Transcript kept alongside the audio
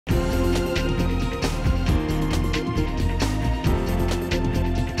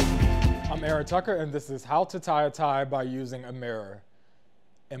Aaron Tucker, and this is How to Tie a Tie by Using a Mirror.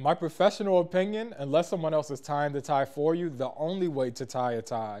 In my professional opinion, unless someone else is tying the tie for you, the only way to tie a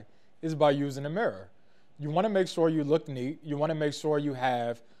tie is by using a mirror. You want to make sure you look neat. You want to make sure you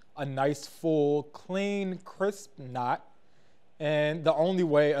have a nice, full, clean, crisp knot. And the only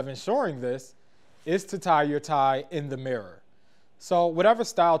way of ensuring this is to tie your tie in the mirror. So whatever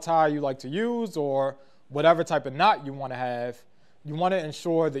style tie you like to use or whatever type of knot you want to have, you want to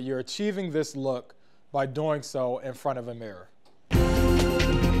ensure that you're achieving this look by doing so in front of a mirror.